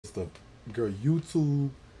stuff. Girl, YouTube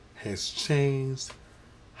has changed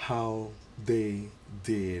how they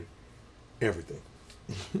did everything.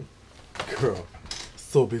 Girl,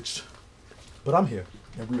 so bitch. But I'm here,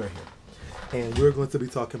 and we are here. And we're going to be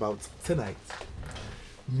talking about tonight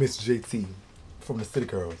Miss JT from the City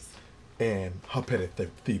Girls and her petty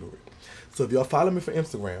thievery. So if y'all follow me for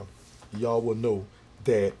Instagram, y'all will know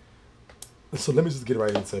that. So let me just get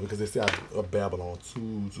right into it because they say I babble on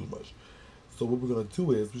too much. So what we're gonna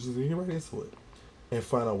do is we're just gonna get right into it and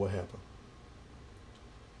find out what happened.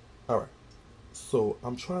 All right. So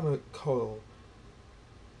I'm trying to call.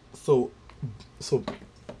 So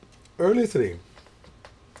earlier today,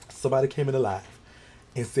 somebody came in live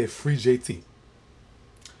and said free JT.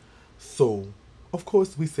 So of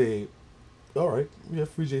course we said, all right, we have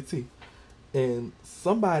free JT, and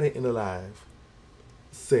somebody in the live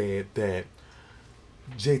said that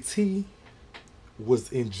JT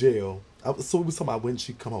was in jail. So we was talking about when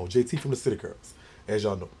she come home. JT from the City Girls, as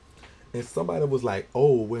y'all know. And somebody was like,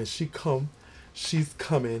 oh, when she come, she's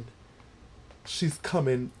coming. She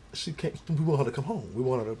can't. We want her to come home. We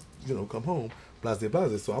want her to, come home. Blase,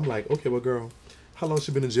 blase. So I'm like, okay, well, girl, how long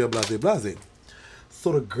she been in jail? Blase, blase.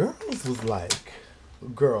 So the girls was like,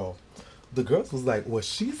 well,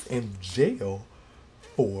 she's in jail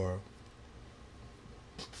for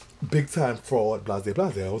big time fraud, blase,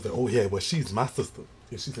 blase. I was like, oh yeah, well, she's my sister.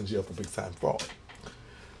 And she's in jail for big time fraud.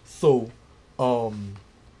 So, I'm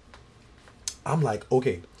like,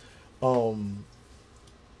 okay,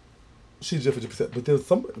 she's jail for 50%. But then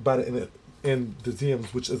somebody in the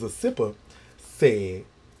DMs, which is a sipper, said,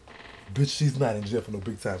 bitch, she's not in jail for no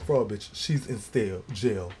big time fraud, bitch. She's in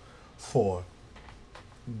jail for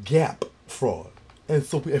Gap fraud. And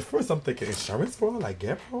so at first I'm thinking insurance fraud, like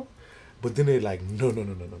Gap fraud. But then they're like, no.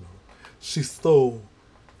 She stole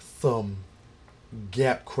some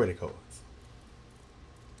Gap credit cards.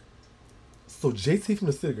 So JT from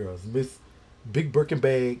the City Girls, Miss Big Birkin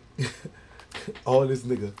Bag, all this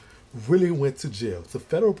nigga, really went to jail, to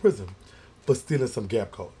federal prison, for stealing some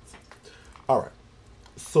Gap cards. Alright.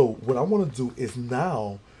 So what I want to do is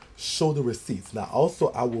now show the receipts. Now also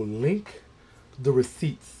I will link the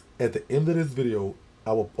receipts at the end of this video.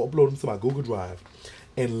 I will upload them to my Google Drive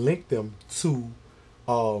and link them to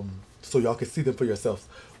so y'all can see them for yourselves.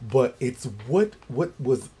 But it's what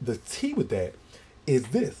was the tea with that is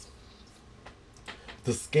this.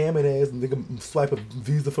 The scamming ass nigga swipe a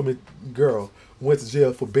visa from a girl went to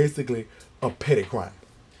jail for basically a petty crime.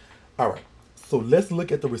 Alright. So let's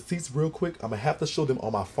look at the receipts real quick. I'm gonna have to show them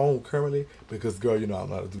on my phone currently because girl, I know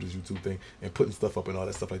how to do this YouTube thing and putting stuff up and all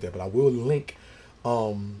that stuff like that. But I will link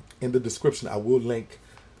in the description, I will link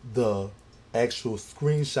the actual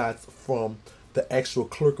screenshots from the actual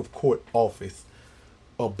clerk of court office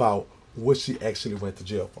about what she actually went to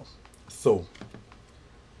jail for. So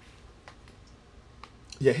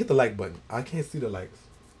yeah, hit the like button. I can't see the likes.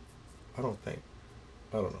 I don't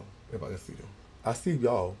know if I can see them. I see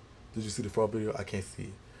y'all. Did you see the fraud video? I can't see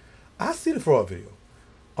it. I see the fraud video.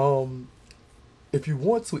 If you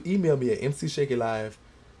want to email me at mcshakielive,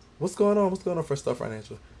 what's going on First Star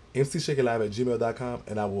Financial, mcshakielive@gmail.com,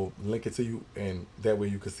 and I will link it to you, and that way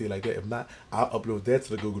you can see it like that. If not, I'll upload that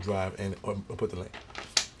to the Google Drive and put the link.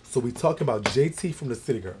 So we talking about JT from the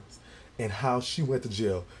City Girls and how she went to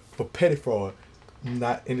jail for petty fraud,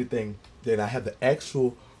 not anything. Then I have the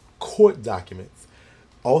actual court documents.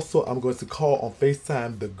 Also, I'm going to call on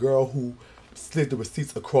FaceTime the girl who slid the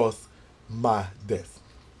receipts across my desk.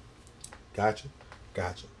 Gotcha.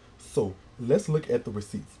 So let's look at the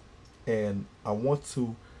receipts. And I want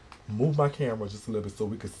to move my camera just a little bit so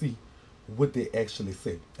we can see what they actually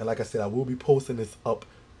said. And like I said, I will be posting this up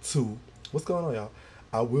to, what's going on, y'all?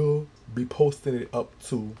 I will be posting it up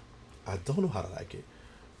to, I don't know how to like it,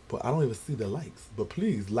 but I don't even see the likes. But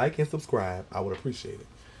please like and subscribe. I would appreciate it.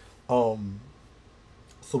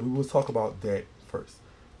 So we will talk about that first.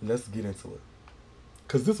 Let's get into it.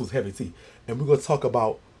 Because this was heavy tea. And we're going to talk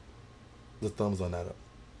about the thumbs on that up.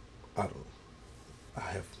 I don't know. I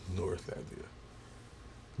have no earthly idea.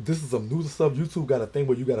 This is some new stuff. YouTube got a thing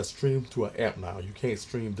where you got to stream through an app now. You can't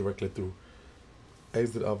stream directly through.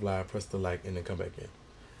 Exit offline, press the like, and then come back in.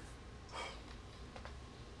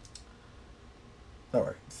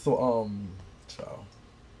 Alright. So, ciao.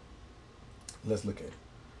 Let's look at it.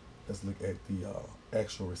 Let's look at the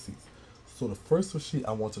actual receipts. So the first receipt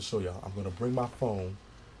I want to show y'all, I'm going to bring my phone.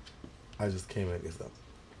 I just came in this up.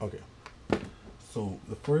 Okay. So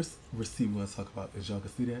the first receipt we're going to talk about is, y'all can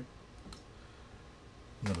see that?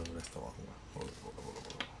 No, that's the wrong one. Hold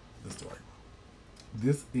on. This is the right one.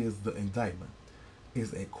 This is the indictment.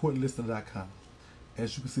 It's at courtlisting.com.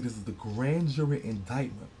 As you can see, this is the grand jury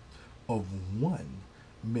indictment of one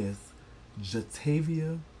Miss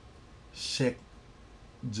Jatavia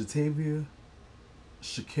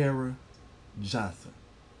Shakira Johnson.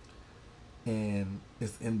 And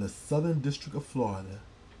it's in the Southern District of Florida.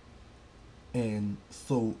 And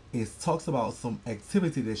so it talks about some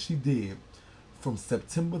activity that she did from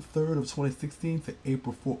September 3rd of 2016 to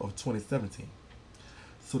April 4th of 2017.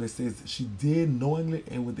 So it says she did knowingly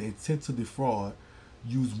and with the intent to defraud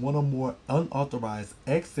use one or more unauthorized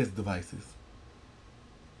access devices,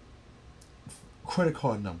 credit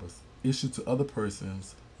card numbers issued to other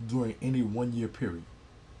persons during any 1 year period.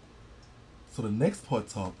 So the next part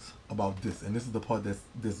talks about this, and this is the part that's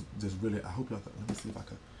really, I hope y'all can, let me see if I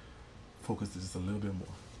can focus this just a little bit more.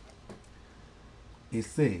 It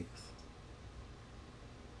says,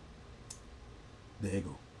 there you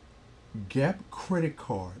go, Gap credit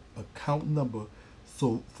card account number.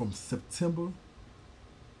 So from September,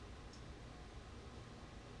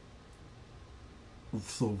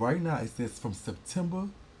 so right now it says from September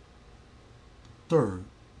 3rd,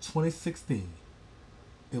 2016,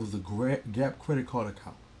 it was a Gap credit card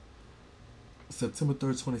account. September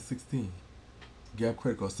 3rd, 2016, Gap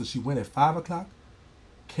credit card. So she went at 5 o'clock,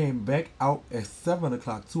 came back out at 7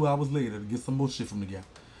 o'clock, 2 hours later to get some more shit from the Gap.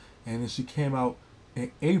 And then she came out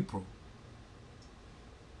in April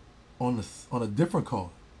on a different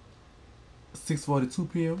card.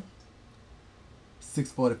 6:42 p.m.,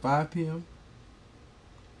 6:45 p.m.,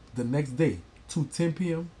 the next day, 2:10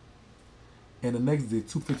 p.m., and the next day,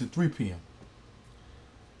 2:53 p.m.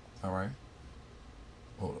 All right.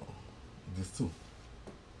 Hold on. This too.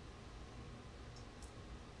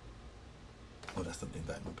 Oh, that's the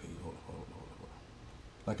indictment page. Hold on.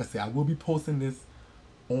 Like I said, I will be posting this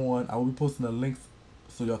on, I will be posting the links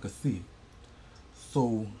so y'all can see it.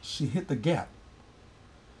 So she hit the Gap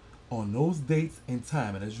on those dates and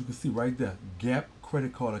time, and as you can see right there, Gap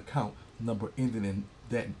credit card account number ending in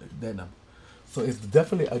that number. So it's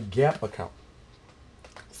definitely a Gap account.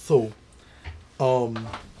 So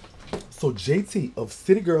JT of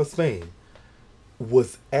City Girls fame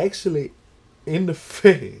was actually in the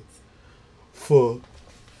feds for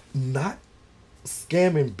not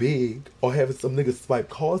scamming big or having some niggas swipe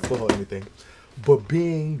cards for her or anything, but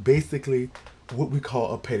being basically what we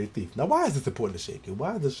call a petty thief. Now, why is this important to Shakie?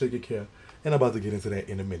 Why does Shakie care? And I'm about to get into that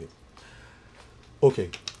in a minute. Okay,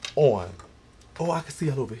 on. Oh, I can see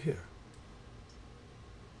it over here.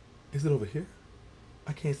 Is it over here?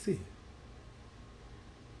 I can't see it.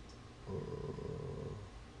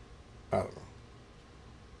 I don't know.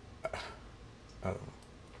 I don't know.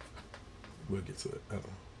 We'll get to it. I don't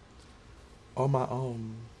know. On my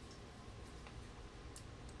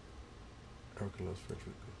Erica loves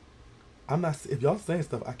Frederick. I'm not. If y'all saying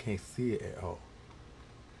stuff, I can't see it at all.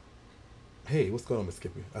 Hey, what's going on, Miss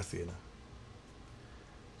Skippy? I see it now.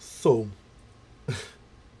 So,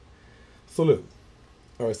 so look.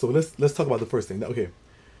 All right. So let's talk about the first thing. Now, okay.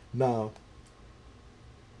 Now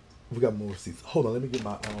we got more receipts. Hold on. Let me get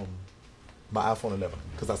my my iPhone 11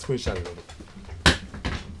 because I screenshot it over.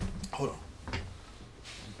 Hold on.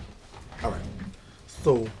 All right.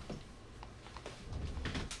 So,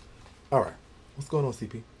 all right. What's going on,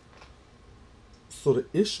 CP? So the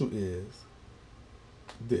issue is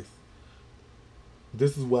this.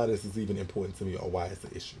 This is why this is even important to me, or why it's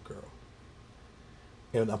an issue, girl.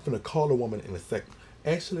 And I'm gonna call a woman in a second.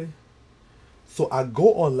 Actually, so I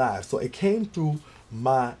go on live. So it came through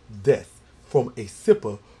my desk from a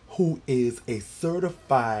sipper who is a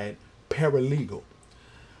certified paralegal.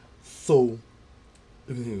 So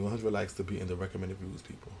 100 likes to be in the recommended views,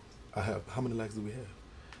 people. I have, how many likes do we have?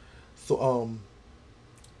 So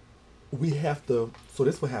we have to, so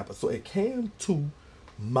this what happened. So it came to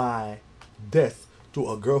my desk through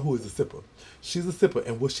a girl who is a sipper. She's a sipper,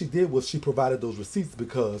 and what she did was she provided those receipts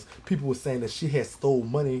because people were saying that she had stole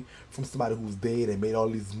money from somebody who's dead and made all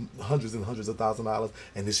these hundreds and hundreds of $1,000s,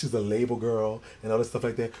 and that she's a label girl and all this stuff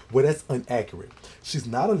like that. Well, that's inaccurate. She's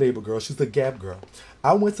not a label girl. She's a Gap girl.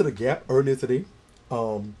 I went to the Gap earlier today,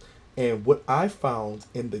 and what I found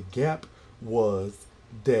in the Gap was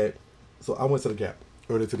that, so I went to the Gap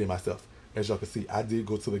earlier today myself. As y'all can see, I did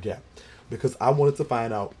go to the Gap because I wanted to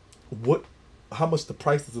find out how much the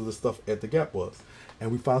prices of the stuff at the Gap was. And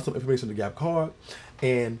we found some information in the Gap card.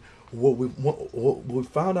 And what we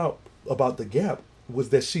found out about the Gap was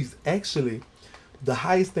that she's actually, the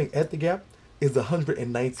highest thing at the Gap is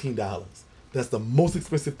 $119. That's the most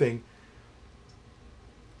expensive thing.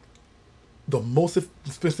 The most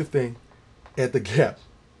expensive thing at the Gap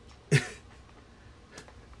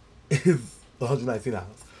is $119.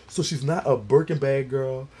 So she's not a Birkin bag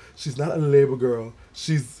girl. She's not a label girl.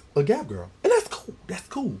 She's a Gap girl. And that's cool. That's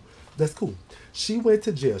cool. That's cool. She went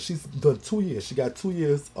to jail. She's done 2 years. She got 2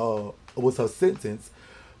 years. Was her sentence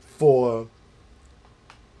for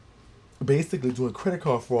basically doing credit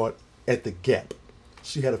card fraud at the Gap.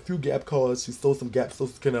 She had a few Gap cards. She stole some Gap social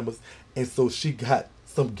security numbers, and so she got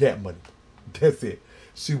some Gap money. That's it.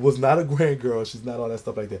 She was not a grand girl. She's not all that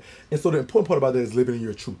stuff like that. And so the important part about that is living in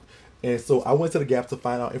your truth. And so I went to the Gap to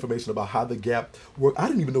find out information about how the Gap work. I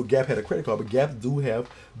didn't even know Gap had a credit card, but Gap do have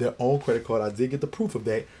their own credit card. I did get the proof of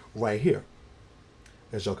that right here,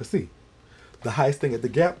 as y'all can see. The highest thing at the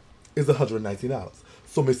Gap is $119.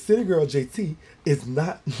 So Miss City Girl JT is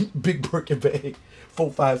not Big Birkin bag,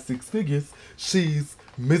 4, 5, 6 figures. She's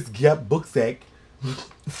Miss Gap Book Sack,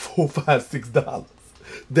 $4, 5, $6.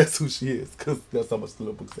 That's who she is, because that's how much the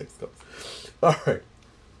little book sacks costs. All right,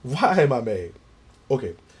 why am I mad?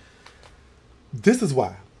 Okay, this is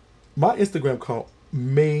why. My Instagram account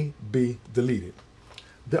may be deleted.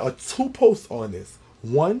 There are 2 posts on this.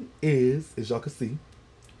 One is, as y'all can see,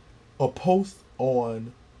 a post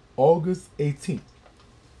on August 18th.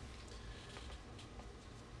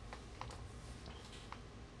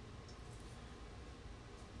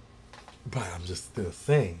 But I'm just still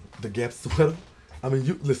saying, the Gap sweater, I mean,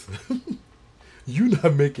 you listen, you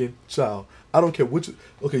not making, child, I don't care what you,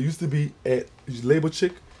 okay, used to be at label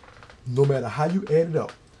chick, no matter how you add it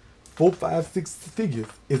up, 4, 5, 6 figures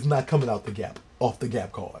is not coming out the Gap, off the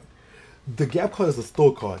Gap card. The Gap card is a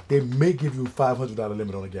store card. They may give you a $500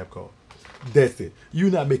 limit on a Gap card. That's it. You're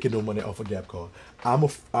not making no money off a Gap card.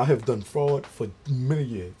 I have done fraud for many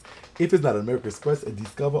years. If it's not American Express, a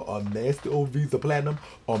Discover, or Nasty Old Visa Platinum,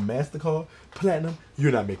 or MasterCard Platinum,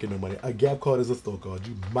 you're not making no money. A Gap card is a store card.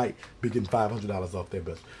 You might be getting $500 off that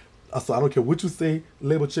bill. So I don't care what you say,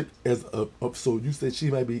 label chick, as a so you said she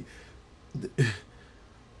might be.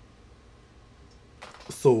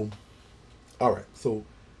 So, all right. So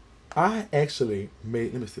I actually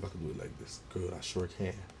made. Let me see if I can do it like this. Good, I sure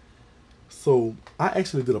can. So I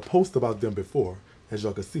actually did a post about them before, as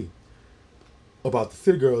y'all can see, about the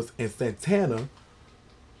City Girls in Santana.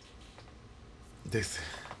 They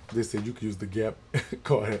said you could use the Gap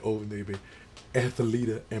card at Old Navy,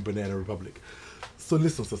 Athleta, and Banana Republic. So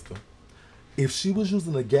listen, sister, if she was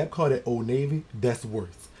using the Gap card at Old Navy, that's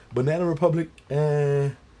worse. Banana Republic,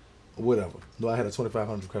 whatever. No, I had a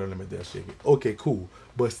 $2,500 credit limit there, Shakie. Okay, cool,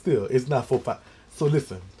 but still, it's not 4, 5. So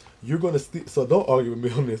listen, you're gonna so don't argue with me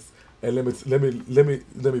on this. And let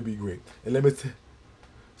me be great. And let me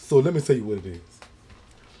tell you what it is.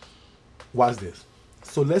 Watch this.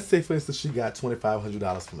 So let's say, for instance, she got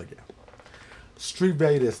 $2,500 from the Gap. Street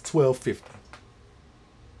value is $1,250.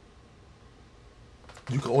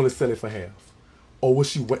 You can only sell it for half. Or what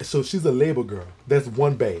so she's a label girl. That's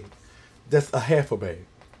one bag. That's a half a bag.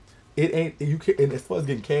 It ain't, you can, and as far as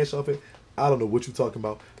getting cash off it, I don't know what you're talking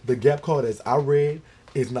about. The Gap card, as I read,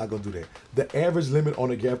 is not gonna do that. The average limit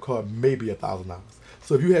on a Gap card may be $1,000.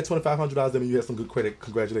 So if you had $2,500, then you had some good credit.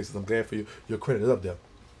 Congratulations, I'm glad for you. Your credit is up there.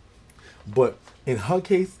 But in her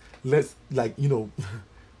case, let's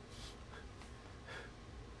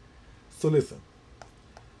So listen,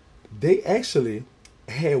 they actually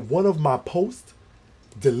had one of my posts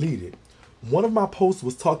deleted. One of my posts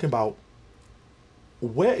was talking about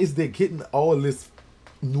where is they getting all this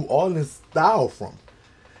New Orleans style from.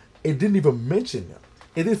 It didn't even mention them.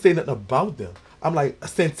 It didn't say nothing about them. I'm like,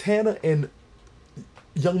 Santana and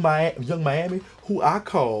Young Miami, who I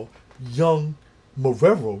call Young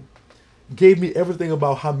Marrero, gave me everything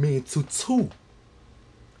about how mean Tutu.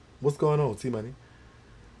 What's going on, T-Money?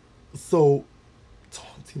 So,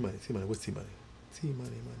 T-Money, what's T-Money?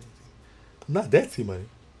 T-Money. Not that T-Money.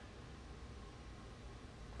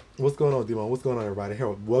 What's going on, Demon? What's going on, everybody?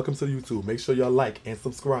 Harold, welcome to the YouTube. Make sure y'all like and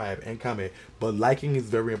subscribe and comment. But liking is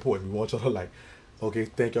very important. We want y'all to like. Okay,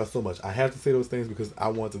 thank y'all so much. I have to say those things because I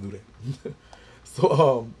want to do that.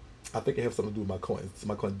 So, I think it has something to do with my coins.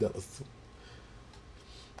 My coin dollars too.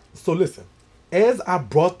 So listen, as I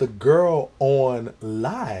brought the girl on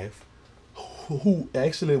live, who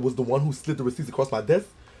actually was the one who slid the receipts across my desk,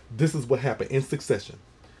 this is what happened in succession.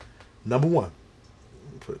 Number one,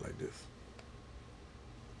 let me put it like this.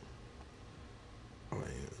 Oh,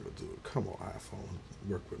 dude, come on, iPhone.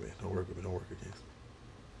 Work with me. Don't work with me. Don't work against me.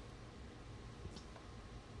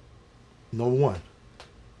 Number one,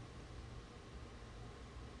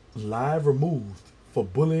 live removed for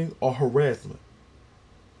bullying or harassment.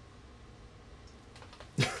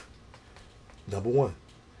 Number one,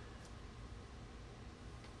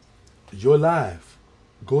 your live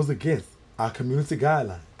goes against our community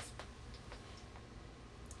guidelines.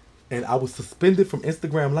 And I was suspended from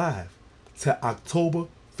Instagram Live till October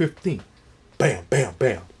 15th. Bam, bam,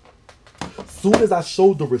 bam. Soon as I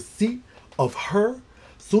showed the receipt of her,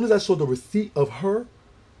 Soon as I showed the receipt of her,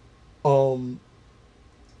 um,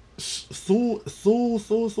 soon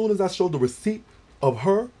as I showed the receipt of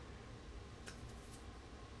her,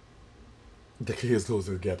 the kids goes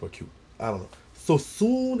to the Gap are cute. I don't know. So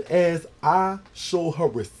soon as I showed her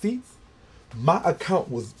receipts, my account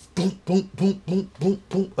was boom, boom, boom, boom, boom,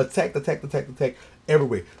 boom, attacked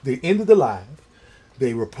everywhere. They ended the live,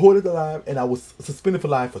 they reported the live, and I was suspended for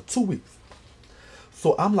live for 2 weeks.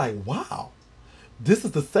 So I'm like, wow, this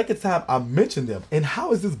is the second time I mentioned them. And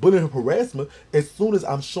how is this bullying and harassment as soon as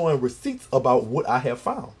I'm showing receipts about what I have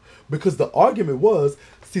found? Because the argument was,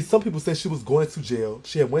 see, some people said she was going to jail.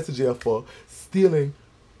 She had went to jail for stealing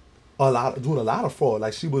doing a lot of fraud.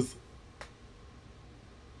 Like she was,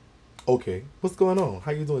 okay, what's going on?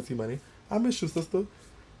 How you doing, T-Money? I miss you, sister.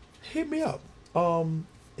 Hit me up.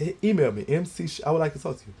 Email me, I would like to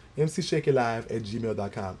talk to you.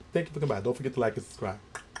 mcshakielive@gmail.com. Thank you for coming by. Don't forget to like and subscribe.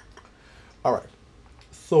 All right.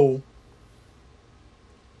 So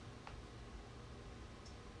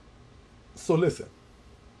listen.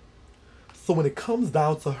 So when it comes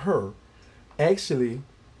down to her, actually,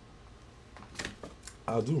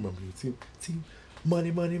 I do remember you. Money,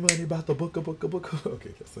 about the book.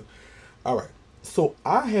 Okay, so, all right. So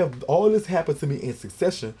I have all this happened to me in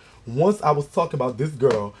succession. Once I was talking about this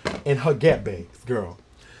girl and her Gap bags, girl.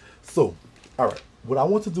 So, all right. What I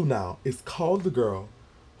want to do now is call the girl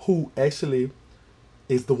who actually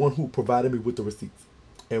is the one who provided me with the receipts,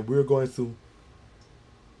 and we're going to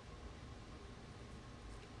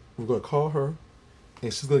call her,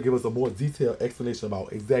 and she's going to give us a more detailed explanation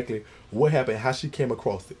about exactly what happened, how she came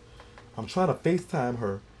across it. I'm trying to FaceTime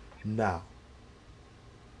her now.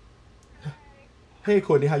 Hey,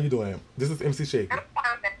 Courtney, how you doing? This is MC Shakie.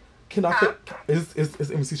 Can I? It's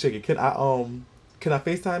MC Shakie. Can I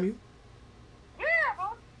FaceTime you? Yeah.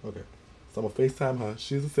 Okay. So I'm gonna FaceTime her.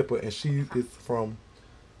 She's a sipper, and she is from.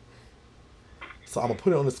 So I'm gonna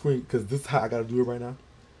put it on the screen because this is how I gotta do it right now.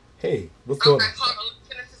 Hey, what's going on? Okay, hold on. Let's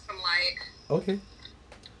finish some light. Okay.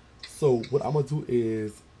 So what I'm gonna do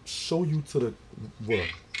is show you to the well.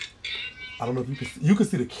 I don't know if you can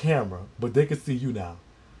see the camera, but they can see you now.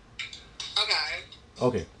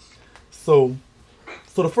 Okay. So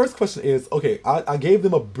the first question is, okay, I gave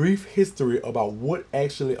them a brief history about what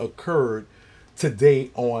actually occurred today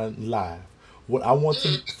on live. What I want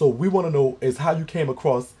to, so we want to know is how you came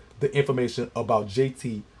across the information about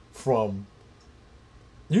JT from.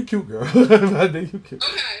 You cute, girl. You cute.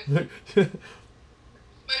 Okay.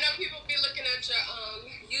 I know people be looking at your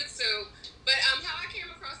YouTube, but how I came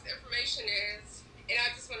across the information is, and I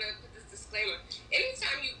just want to put this disclaimer: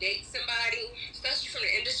 anytime you date somebody, especially from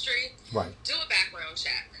the industry, right, do a background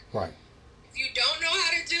check. Right. If you don't know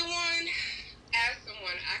how to do one, ask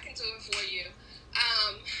someone. I can do it for you.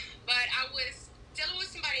 But I was dealing with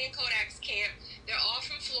somebody in Kodak's camp. They're all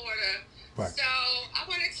from Florida. Right. So I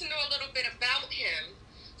wanted to know a little bit about him.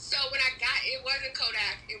 So when I got, it wasn't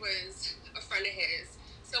Kodak, it was a friend of his.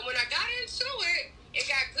 So when I got into it, it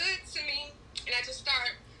got good to me, and I just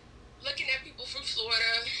started looking at people from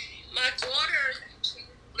Florida. My daughter, she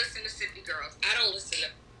listens to City Girls. I don't listen to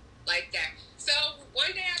like that. So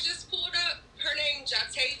one day I just pulled up her name,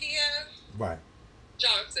 Jatavia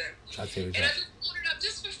Johnson. And I just pulled it up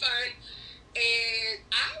just for fun. And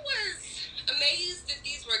I was amazed that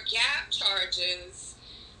these were Gap charges.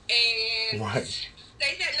 And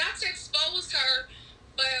they said not to expose her,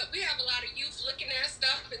 but we have a lot of youth looking at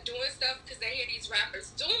stuff and doing stuff because they hear these rappers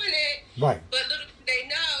doing it. Right. But little do they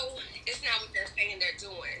know it's not what they're saying they're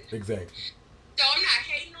doing. Exactly. So I'm not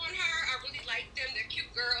hating on her. I really like them. They're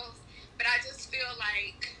cute girls. But I just feel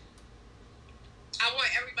like I want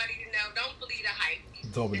everybody to know, don't believe the hype.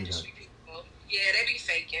 Don't believe that. People. Yeah, they be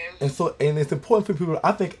faking. And it's important for people.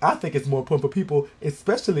 I think it's more important for people,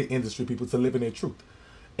 especially industry people, to live in their truth.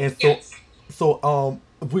 And so, yes.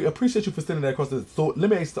 We appreciate you for sending that across. So let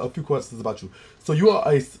me ask a few questions about you. So you are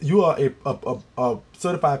a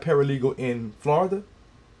certified paralegal in Florida?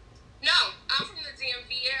 No, I'm from the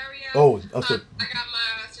DMV area. Oh, okay. I got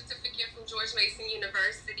my certificate from George Mason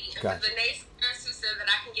University. And for the naysayers who said that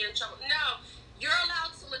I can get in trouble, no, you're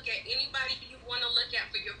allowed to look at anybody you want to look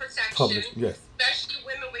at for your protection. Yes. Especially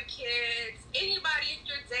women with kids. Anybody if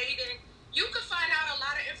you're dating. You can find out a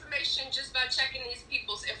lot of information just by checking these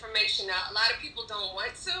people's information out. A lot of people don't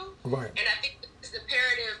want to. Right. And I think it's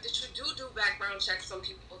imperative that you do background checks on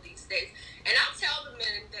people these days. And I'll tell the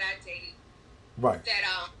men that I date that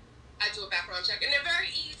I do a background check. And they're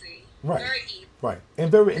very easy. Right. Very easy. Right. And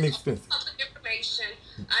very inexpensive. Public information.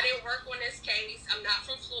 I didn't work on this case. I'm not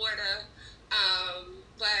from Florida.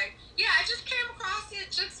 But, yeah, I just came across it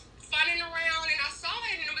just funning around. And I saw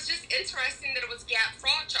it. And it was just interesting that it was Gap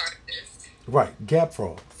fraud charges. Right, gap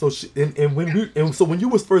fraud. So and when when you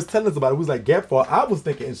was first telling us about it, we was like gap fraud. I was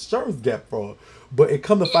thinking insurance gap fraud, but it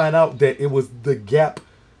come to find out that it was the Gap,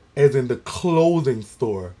 as in the clothing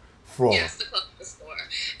store fraud. Yes, the clothing store.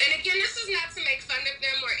 And again, this is not to make fun of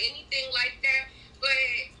them or anything like that, but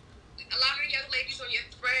a lot of the young ladies on your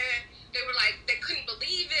thread, they were like, they couldn't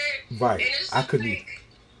believe it. Right, And it's I just couldn't. like,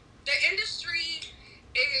 the industry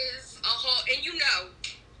is a whole, and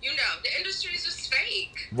the industry is just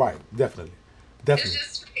fake. Right, definitely, It's definitely.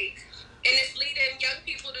 just fake. And it's leading young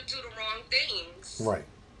people to do the wrong things. Right.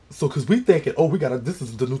 So, because we thinking, oh, we gotta, this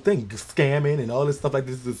is the new thing, scamming and all this stuff like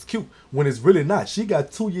this is cute, when it's really not. She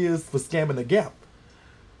got 2 years for scamming the Gap.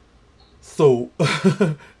 So,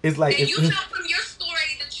 it's like, And it's, you know from your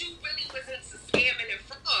story that you really was into scamming and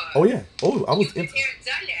fraud. oh yeah, oh, I was You've been into, there and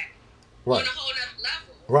done that right, on a whole other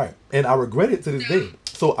level. right, and I regret it to this day.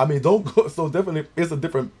 So, I mean, don't go, so definitely, it's a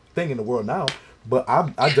different thing in the world now, but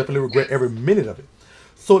I definitely regret every minute of it.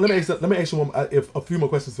 So let me ask you one, if a few more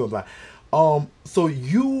questions to apply. So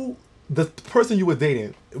the person you were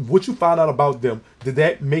dating, what you found out about them, did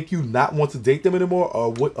that make you not want to date them anymore,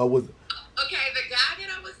 or what? Or was Okay, the guy that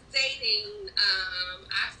I was dating,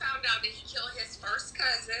 I found out that he killed his first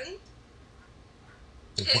cousin.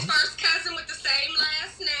 His what? first cousin with the same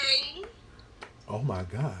last name. Oh my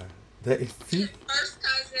God, that is see, His first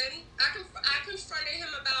cousin. I confronted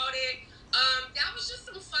him about it. That was just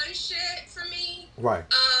some fun shit for me. right,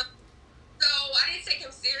 So I didn't take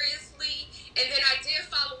him seriously, and then I did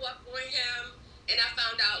follow up on him, and I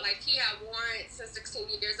found out like he had warrants and 16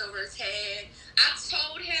 years over his head. I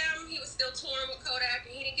told him he was still touring with Kodak,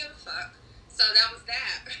 and he didn't give a fuck. So that was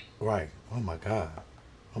that. right. Oh my God,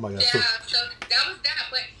 oh my God. Yeah, so that was that.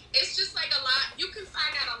 But it's just like a lot. You can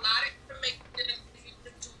find out a lot of information if you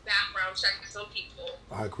just do background checks on people.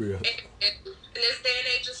 I agree. And this day and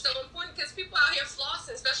age is so important because people out here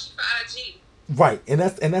flossing, especially for IG. Right, and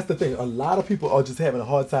that's the thing. A lot of people are just having a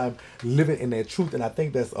hard time living in their truth, and I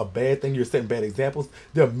think that's a bad thing. You're setting bad examples.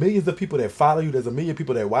 There are millions of people that follow you. There's a million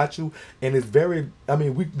people that watch you, and it's very. I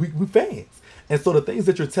mean, we fans, and so the things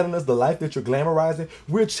that you're telling us, the life that you're glamorizing,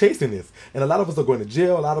 we're chasing this, and a lot of us are going to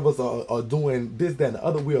jail. A lot of us are doing this, that, and the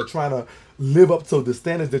other. We are trying to live up to the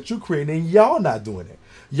standards that you're creating, and y'all not doing it.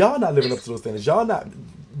 Y'all not living up to those standards. Y'all not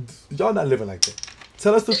living like that.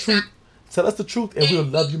 Tell us the truth. Tell us the truth, and we'll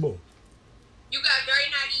love you more. You got very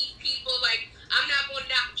naive people. Like, I'm not going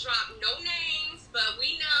to drop no names, but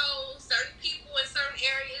we know certain people in certain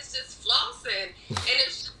areas just flossing. And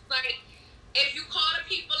it's just like, if you call the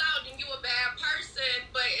people out, then you a bad person.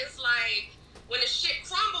 But it's like, when the shit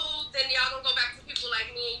crumbled, then y'all gonna go back to people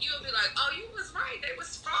like me, and you'll be like, oh, you was right. They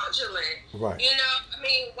was fraudulent. Right. You know, I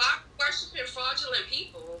mean, why worshiping fraudulent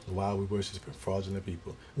people? Why we worshiping fraudulent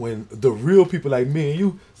people when the real people like me and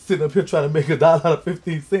you sitting up here trying to make $1 out of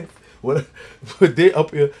 15 cents? What they up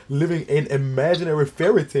here living in imaginary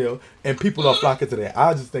fairy tale, and people are flocking to that.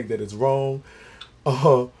 I just think that it's wrong.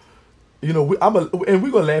 You know, and we're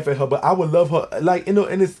gonna laugh at her, but I would love her, like, you know.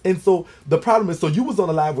 And so the problem is, so you was on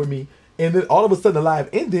the live with me, and then all of a sudden the live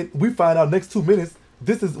ended. We find out next 2 minutes.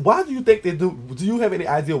 This is why do you think they do? Do you have any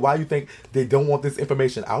idea why you think they don't want this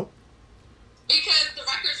information out? Because the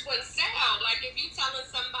records wouldn't sell. Like, if you telling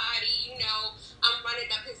somebody, you know, I'm running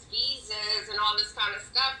up his visas and all this kind of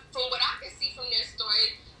stuff, from what I can see from their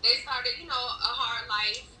story, they started, you know, a hard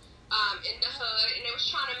life in the hood, and they was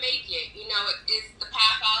trying to make it. You know, it's the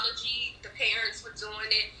pathology, the parents were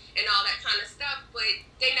doing it, and all that kind of stuff, but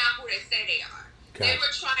they're not who they say they are. Okay. They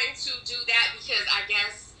were trying to do that because I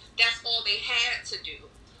guess that's all they had to do,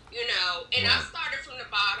 you know. And I started from the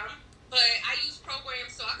bottom. But I used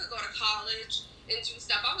programs so I could go to college and do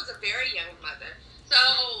stuff. I was a very young mother. So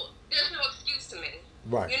there's no excuse to me.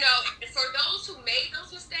 Right. You know, and for those who made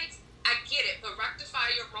those mistakes, I get it. But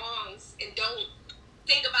rectify your wrongs and don't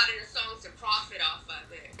think about it in songs and profit off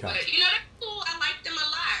of it. Okay. But, you know, that's cool. I like them a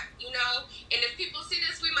lot, you know. And if people see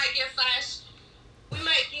this, we might get backlash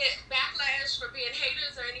for being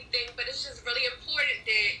haters or anything. But it's just really important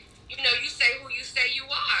that, you know, you say who you say you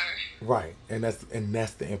are. Right, and that's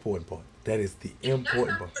the important part. That is the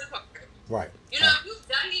important part. Right. You know, if you've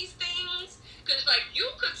done these things, because, like, you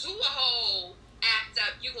could do a whole act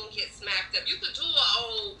up, you gonna get smacked up. You could do a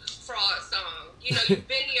whole fraud song. You know, you've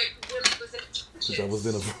been here, you really was in the trenches.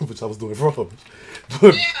 Which I was doing fraud.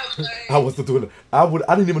 But yeah, but I wasn't doing it. I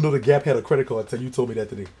didn't even know the Gap had a credit card until you told me that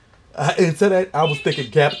today. Until that, I was thinking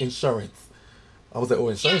Gap insurance. I was like, oh,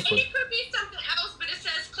 insurance. Yeah, and it could be something else, but it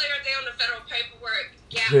says clear there on the federal paperwork,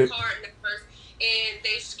 Gap card numbers, and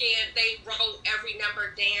they wrote every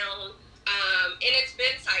number down, and it's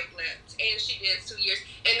been type-lipped, and she did 2 years.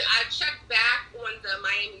 And I checked back on the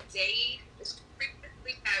Miami-Dade, it's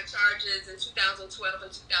previously had charges in 2012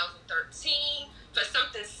 and 2013 for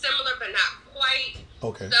something similar, but not quite.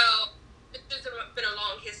 Okay. So there's been a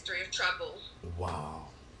long history of trouble. Wow.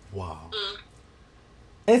 Wow. Mm.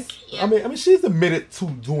 It's, Yeah. I mean, she's admitted to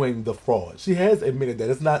doing the fraud. She has admitted that.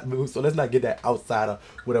 It's not, so let's not get that outside of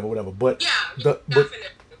whatever. But Yeah,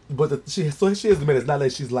 definitely. She has admitted it's not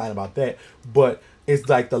that she's lying about that, but it's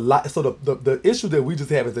like the lie. So the issue that we just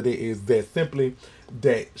having today is that simply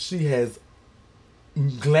that she has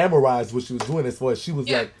glamorized what she was doing as far as she was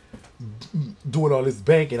like doing all this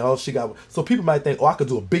bank and all she got. So people might think, oh, I could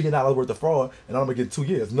do $1 billion worth of fraud and I'm gonna get 2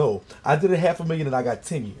 years. No, I did it $500,000 and I got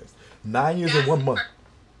 10 years, 9 years and 1 month.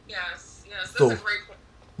 Yes, that's a great point.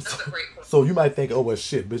 That's a great point. So you might think, oh well,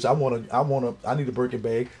 shit, bitch, I need a Birkin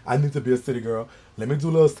bag. I need to be a city girl. Let me do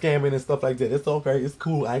a little scamming and stuff like that. It's okay, it's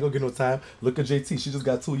cool. I ain't gonna get no time. Look at JT, she just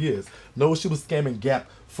got 2 years. No, she was scamming Gap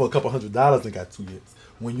for a couple $100 and got 2 years.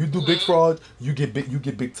 When you do big fraud, you get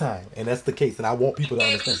big time, and that's the case. And I want people to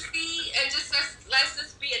understand. And just let's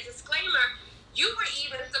just be a disclaimer. You were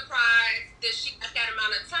even surprised that she got that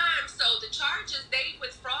amount of time. So the charges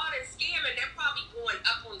with fraud and scamming, they're probably going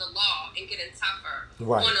up on the law and getting tougher on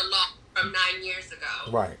the law from 9 years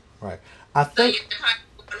ago. Right. I think so they're probably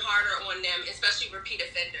going harder on them, especially repeat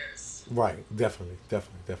offenders. Right. Definitely.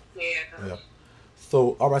 Yeah.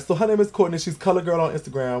 So, all right. So her name is Courtney. She's Color Girl on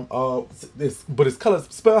Instagram. But it's color.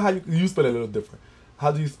 Spell how you spell it a little different.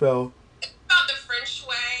 How do you spell? It's spelled the French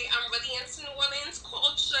way. I'm really into New Orleans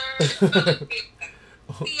culture.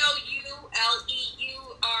 COULEURED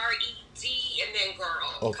and then girl.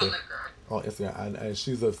 Okay. Color Girl. On Instagram, and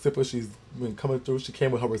she's a sipper. She's been coming through. She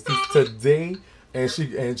came with her receipts today, and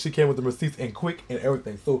she came with the receipts and quick and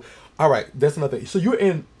everything. So, all right, that's another thing. So you're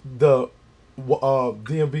in the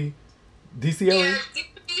DMV. DC area? Yeah,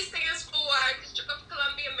 DMV stands for District of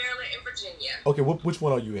Columbia, Maryland, and Virginia. Okay, which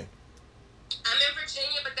one are you in? I'm in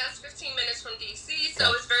Virginia, but that's 15 minutes from DC, so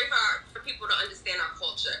it's very hard for people to understand our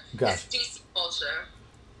culture. Gotcha. It's DC culture.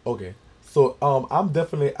 Okay, so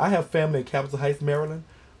I have family in Capitol Heights, Maryland.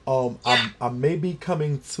 I may be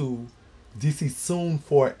coming to DC soon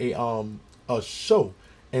for a show,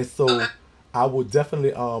 and so. I will definitely,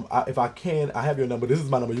 if I can, I have your number. This is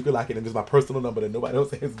my number. You can lock it in. This is my personal number that nobody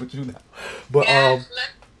else has but you now. But let's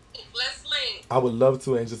link. I would love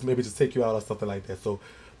to, and just maybe just take you out or something like that. So,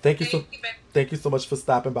 thank you so much for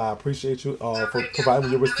stopping by. I appreciate you for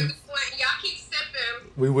providing your receipts. Y'all keep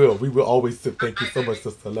sipping. We will always sip. Thank you so much,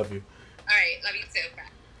 sister. I love you. All right, love you too. Bye.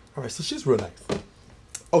 All right, so she's real nice.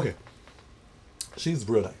 Okay, she's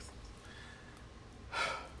real nice.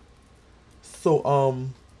 So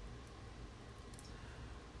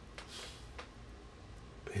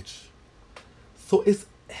bitch. So it's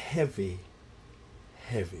heavy.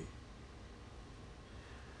 Heavy.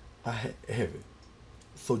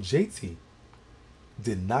 So JT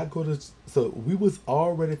did not go to. So we was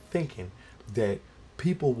already thinking that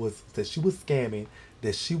that she was scamming.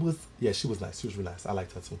 That she was nice. She was really nice. I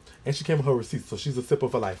liked her too. And she came with her receipts. So she's a sipper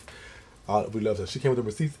for life. We love her. She came with the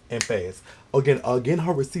receipts and fast. Again,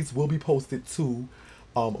 her receipts will be posted to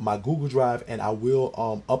my Google Drive, and I will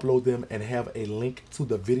upload them and have a link to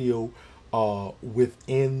the video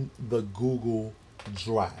within the Google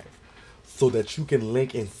Drive, so that you can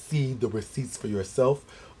link and see the receipts for yourself.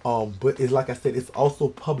 But it's like I said, it's also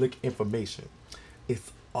public information.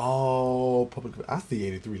 It's all public. I see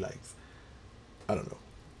 83 likes. I don't know.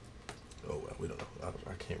 Oh well, we don't know.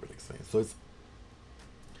 I can't really explain. So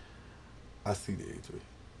I see the 83.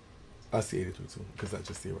 I see 83 too, because I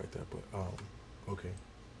just see it right there. But okay.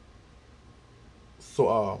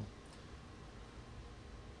 So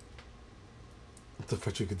the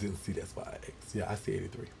Frederica didn't see, that's why I asked. Yeah, I see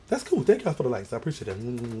 83. That's cool. Thank y'all for the likes. I appreciate that.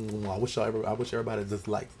 I wish everybody just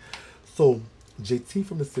likes. So JT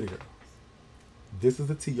from the City Girls. This is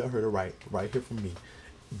the T y'all heard it right here from me.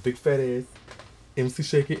 Big fat ass MC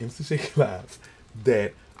Shakie Live.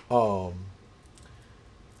 That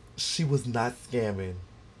she was not scamming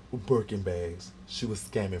Birkin bags. She was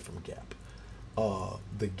scamming from Gap.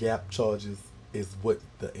 The Gap charges is what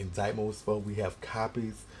the indictment was for. We have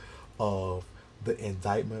copies of the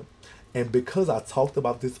indictment, and because I talked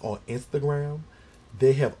about this on Instagram,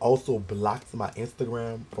 they have also blocked my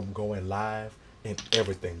Instagram from going live and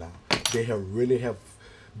everything now. They have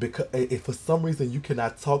because if for some reason you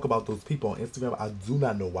cannot talk about those people on Instagram, I do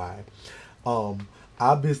not know why.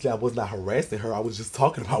 Obviously I was not harassing her. I was just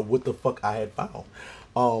talking about what the fuck I had found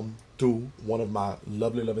through one of my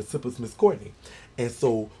lovely sippers, Miss Courtney. And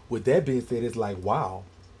so with that being said, it's like, wow,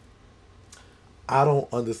 I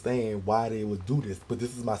don't understand why they would do this, but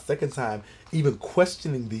this is my second time even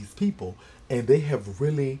questioning these people, and they have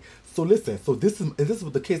really So listen, so this is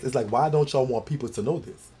what the case is like. Why don't y'all want people to know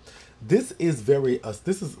this? This is very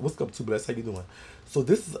this is what's up to bless. How you doing? So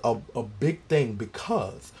this is a big thing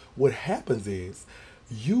because what happens is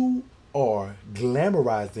you are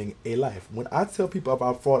glamorizing a life. When I tell people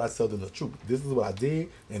about fraud, I tell them the truth. This is what I did,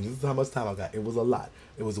 and this is how much time I got. It was a lot.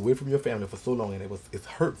 It was away from your family for so long, and it's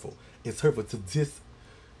hurtful. It's hurtful to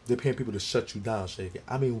depend people to shut you down, Shakie.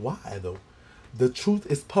 I mean, why though? The truth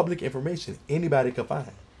is public information. Anybody can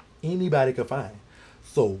find. Anybody can find.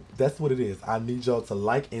 So that's what it is. I need y'all to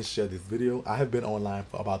like and share this video. I have been online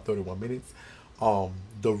for about 31 minutes.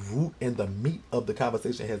 The root and the meat of the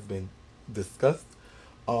conversation has been discussed.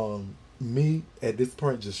 Me at this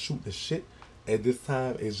point just shooting the shit at this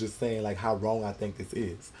time is just saying like how wrong I think this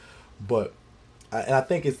is. But and I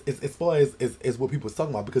think it's as far as what people was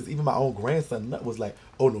talking about, because even my own grandson Nut was like,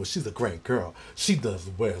 oh no, she's a great girl. She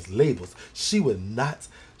wears labels. She would not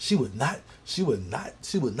do this. She would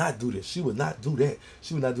not do that.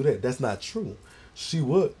 She would not do that. That's not true. She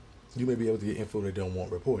would. You may be able to get info that don't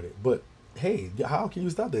want reported. But hey, how can you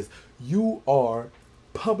stop this? You are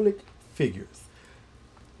public figures.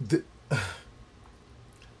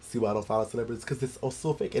 See why I don't follow celebrities? Because it's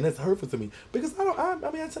so fake and it's hurtful to me. Because I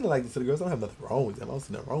tend to like the city girls. I don't have nothing wrong with them. I don't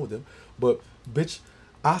see nothing wrong with them. But bitch,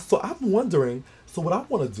 so I'm wondering. So what I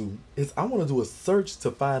want to do is I want to do a search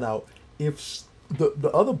to find out if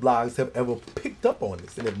the other blogs have ever picked up on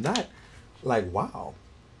this, and if not, like wow,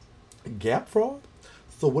 gap fraud.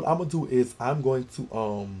 So what I'm gonna do is I'm going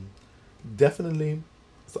to definitely.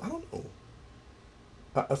 So I don't know.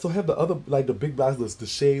 So have the other like the big blogs, the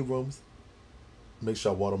shade rooms. Make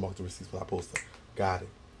sure I watermark the receipts when I post them. Got it.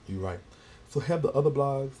 You right. So have the other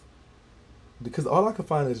blogs, because all I can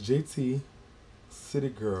find is JT, City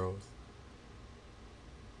Girls,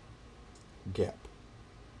 Gap,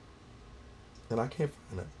 and I can't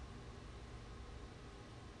find it.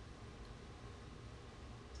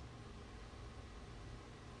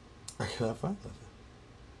 I cannot find nothing.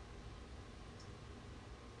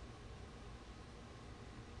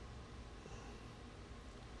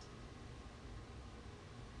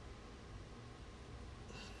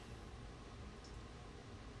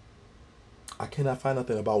 I cannot find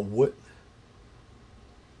nothing about what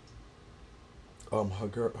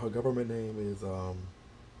her government name is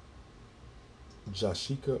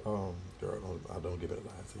Jashika girl, I don't give it a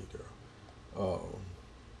lie to you, girl.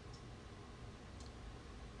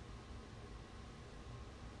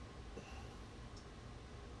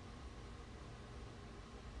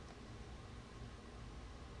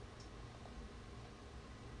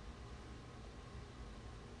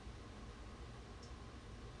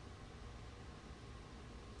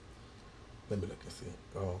 Let me look and see.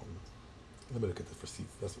 Let me look at the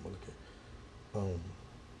receipts. That's what I'm looking at.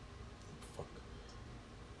 Fuck.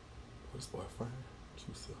 Where's boyfriend?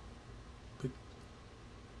 Q-Cell. Big.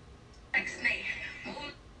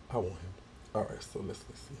 I want him. All right. So let's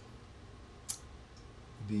see.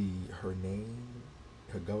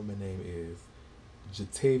 Her government name is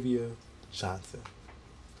Jatavia Johnson.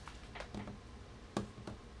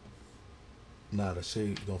 Nah, the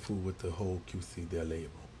shade don't fool with the whole QC their label.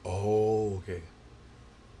 Oh, okay.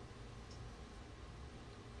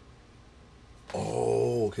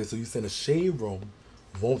 Oh, okay. So you saying the shade room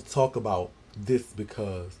won't talk about this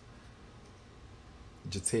because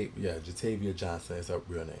Jatavia Johnson is her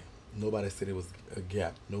real name. Nobody said it was a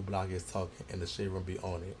gap. No blog is talking, and the shade room be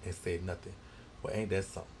on it and say nothing. Well, ain't that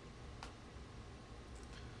something?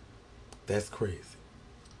 That's crazy.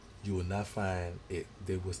 You will not find it.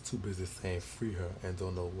 They was too busy saying free her and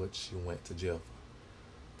don't know what she went to jail for.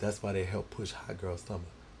 That's why they help push Hot Girl Summer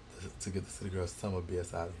to get the City Girl Summer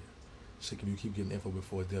BS out of here. Shit, if you keep getting info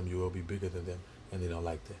before them, you will be bigger than them, and they don't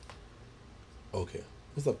like that. Okay.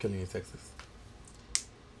 What's up, Kelly in Texas?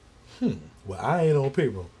 Well, I ain't on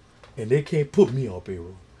payroll, and they can't put me on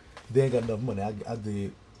payroll. They ain't got enough money. I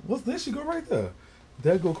did. What's there? She go right there.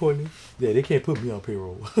 There go Courtney. Yeah, they can't put me on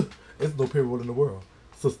payroll. There's no payroll in the world,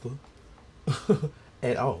 sister.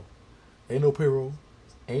 At all. Ain't no payroll.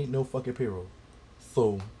 Ain't no fucking payroll.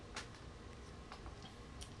 So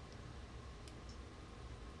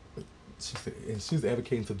she said, and she's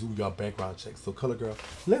advocating to do your background checks. So color girl,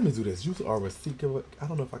 let me do this. You are a seeker. I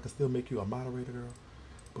don't know if I can still make you a moderator, girl,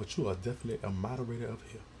 but you are definitely a moderator up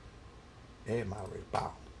here. Add moderator.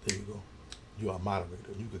 Bow. There you go. You are a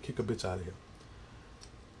moderator. You could kick a bitch out of here.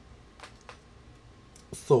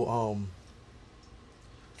 So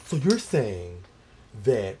so you're saying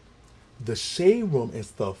that the shade room and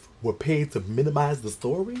stuff were paid to minimize the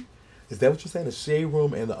story? Is that what you're saying? The shade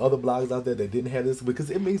room and the other blogs out there that didn't have this?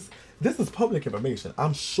 Because it means this is public information.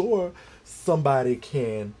 I'm sure somebody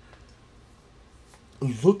can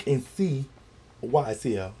look and see why.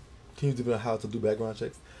 CL, can you tell me how to do background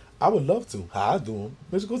checks? I would love to. How I do them?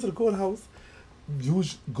 Let's go to the courthouse.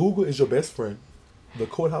 Use Google is your best friend. The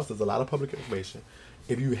courthouse has a lot of public information.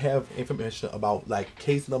 If you have information about like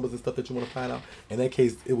case numbers and stuff that you want to find out, in that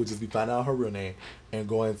case, it would just be finding out her real name and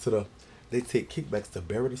going to the. They take kickbacks to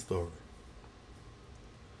bury the story.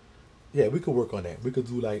 Yeah, we could work on that. We could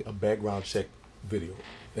do like a background check video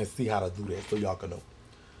and see how to do that so y'all can know.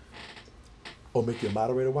 Or make you a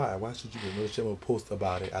moderator. Why? Why should you be? No, the will post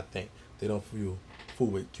about it. I think they don't fool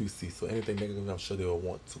with QC. So anything negative, I'm sure they will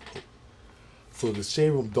want to post. So the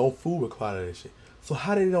shade room don't fool with quality of shit. So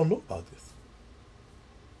how do they don't know about this?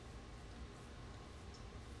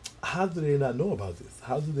 How do they not know about this?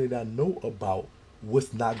 How do they not know about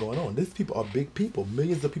what's not going on? These people are big people.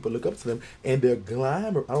 Millions of people look up to them, and they're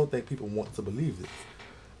glamour. I don't think people want to believe this.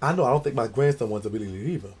 I know. I don't think my grandson wants to believe it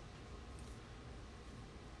either.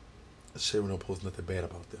 Shade room don't post nothing bad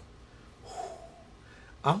about them.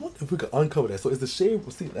 I wonder if we could uncover that. So is the shade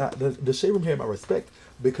room? See, the shade room had my respect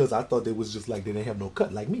because I thought they was just like they didn't have no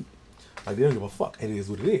cut like me. Like they don't give a fuck, and it is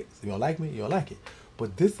what it is. If you don't like me, you don't like it.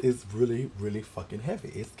 But this is really, really fucking heavy.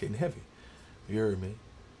 It's getting heavy. You heard me?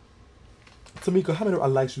 Tamika, how many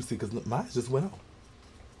likes you see? Because mine just went out.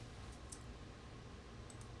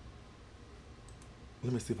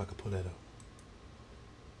 Let me see if I can pull that up.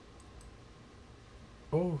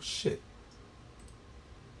 Oh, shit.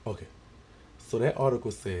 Okay. So that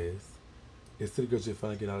article says, is City Girl just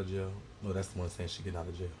finally get out of jail? No, that's the one saying she getting out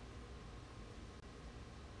of jail.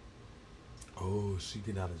 Oh, she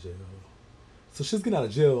getting out of jail. So she's getting out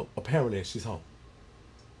of jail, apparently, and she's home.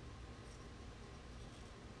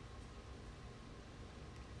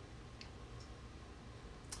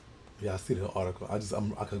 Yeah, I see the article. I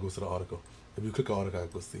can go to the article. If you click on the article, I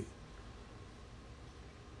can go see it.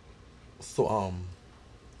 So,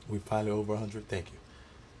 we finally over 100. Thank you.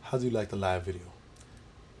 How do you like the live video?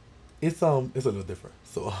 It's a little different.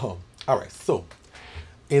 So, all right. So,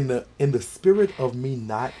 in the spirit of me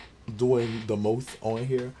not doing the most on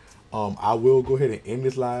here, I will go ahead and end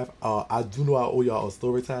this live. I do know I owe y'all a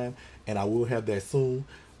story time, and I will have that soon.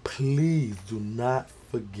 Please do not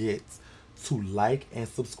forget to like and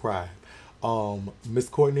subscribe. Miss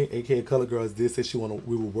Courtney, aka Color Girls, did say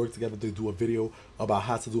we will work together to do a video about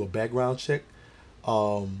how to do a background check.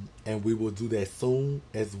 And we will do that soon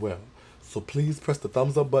as well. So please press the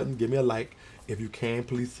thumbs up button, give me a like. If you can,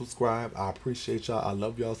 please subscribe. I appreciate y'all. I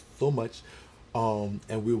love y'all so much.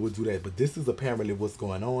 And we will do that. But this is apparently what's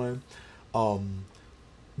going on.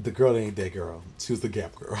 The girl ain't that girl. She was the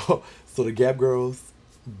Gap girl. So the Gap girls,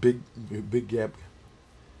 big Gap.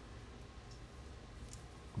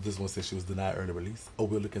 This one says she was denied early release. Oh,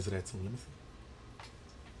 we'll look into that too. Let me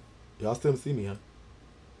see. Y'all still see me, huh?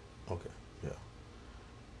 Okay, yeah.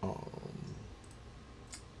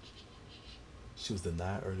 She was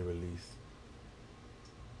denied early release.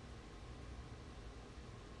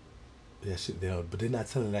 Yeah, but they're not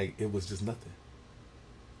telling like it was just nothing.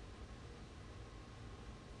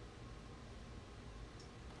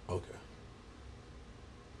 Okay.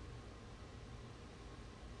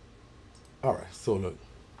 All right. So look,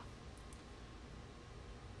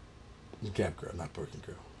 Gap girl, not Birkin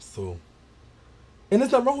girl. So, and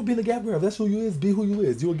there's nothing wrong with being a Gap girl. If that's who you is. Be who you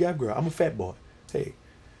is. You a Gap girl. I'm a fat boy. Hey.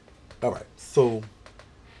 All right. So,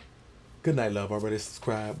 good night, love. Already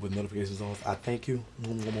subscribe with notifications on. I thank you.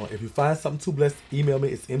 If you find something too blessed, email me.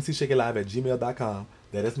 It's mcshakielive@gmail.com.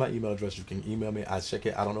 That is my email address. You can email me. I check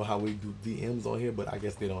it. I don't know how we do DMs on here, but I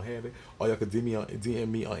guess they don't have it. Or y'all could DM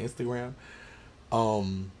me on Instagram.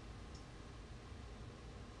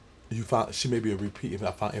 She may be a repeat if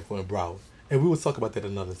I found info in Broward. And we will talk about that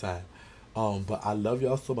another time. But I love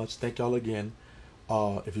y'all so much. Thank y'all again.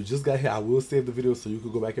 If you just got here, I will save the video so you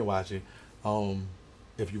can go back and watch it.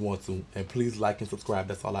 If you want to. And please like and subscribe.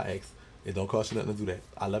 That's all I ask. It don't cost you nothing to do that.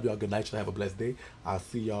 I love y'all. Good night. Y'all have a blessed day. I'll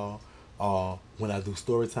see y'all when I do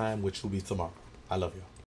story time, which will be tomorrow. I love y'all.